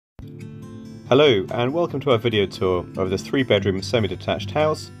Hello and welcome to our video tour of this 3-bedroom semi-detached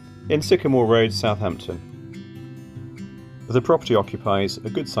house in Sycamore Road, Southampton. The property occupies a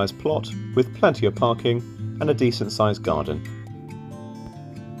good sized plot with plenty of parking and a decent sized garden.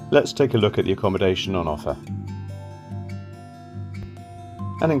 Let's take a look at the accommodation on offer.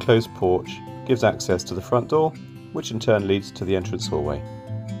 An enclosed porch gives access to the front door, which in turn leads to the entrance hallway.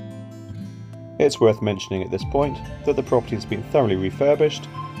 It's worth mentioning at this point that the property has been thoroughly refurbished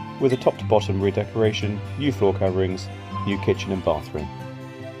with a top to bottom redecoration, new floor coverings, new kitchen and bathroom.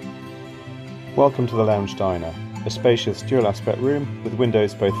 Welcome to the lounge diner, a spacious dual aspect room with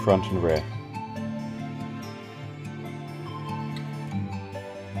windows both front and rear.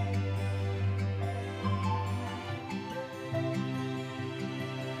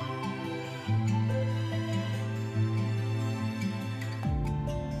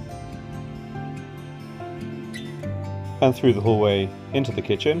 And through the hallway into the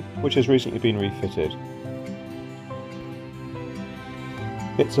kitchen, which has recently been refitted.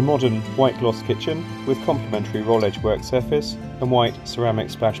 It's a modern white gloss kitchen with complementary roll edge work surface and white ceramic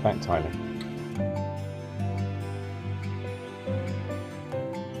splashback tiling.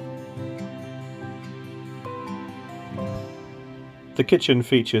 The kitchen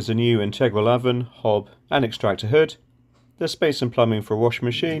features a new integral oven, hob and extractor hood. There's space and plumbing for a washing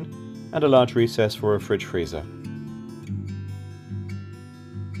machine and a large recess for a fridge freezer.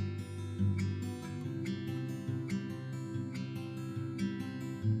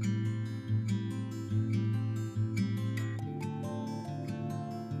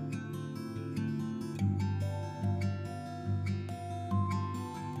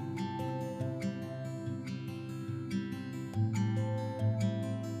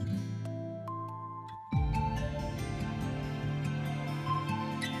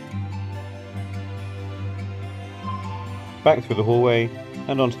 Back through the hallway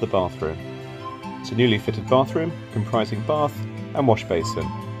and onto the bathroom. It's a newly fitted bathroom comprising bath and wash basin.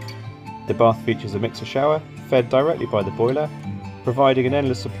 The bath features a mixer shower fed directly by the boiler, providing an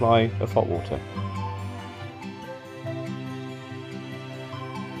endless supply of hot water.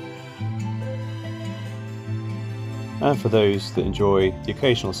 And for those that enjoy the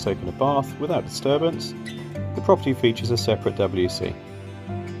occasional soak in a bath without disturbance, the property features a separate WC.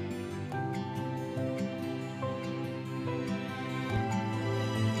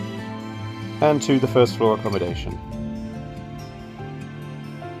 And to the first floor accommodation.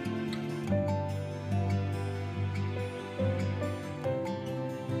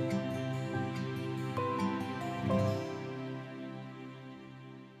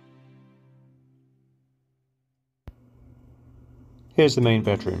 Here's the main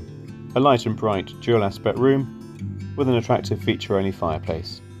bedroom, a light and bright dual aspect room with an attractive feature-only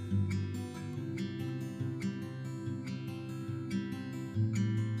fireplace.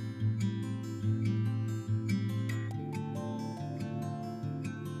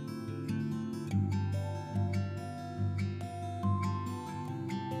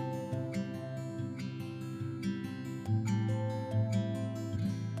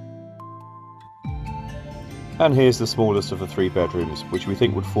 And here's the smallest of the 3 bedrooms, which we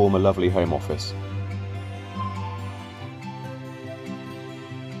think would form a lovely home office.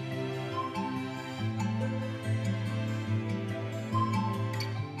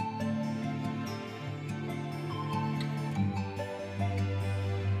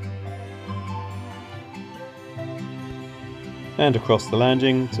 And across the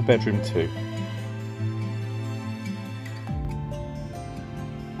landing to bedroom 2.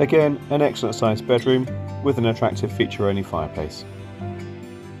 Again, an excellent sized bedroom with an attractive feature-only fireplace.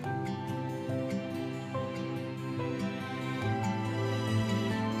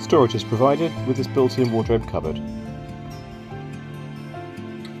 Storage is provided with this built-in wardrobe cupboard.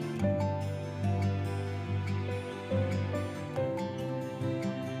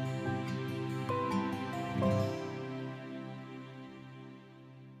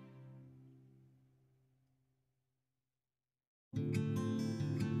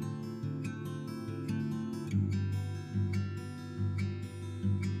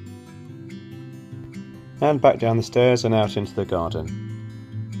 And back down the stairs and out into the garden.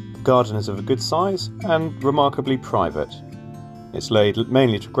 The garden is of a good size and remarkably private. It's laid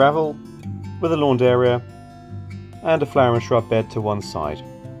mainly to gravel, with a lawned area and a flower and shrub bed to one side.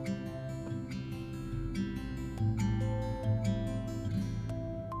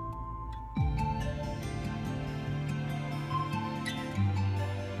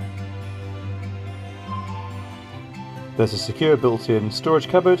 There's a secure built-in storage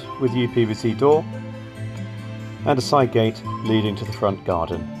cupboard with UPVC door and a side gate leading to the front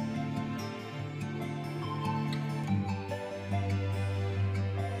garden.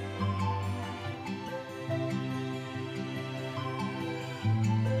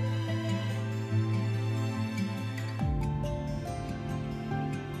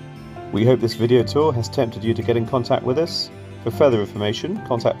 We hope this video tour has tempted you to get in contact with us. For further information,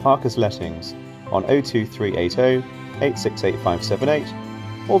 contact Parkers Lettings on 02380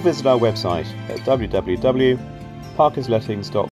 868578 or visit our website at www.parkerslettings.com.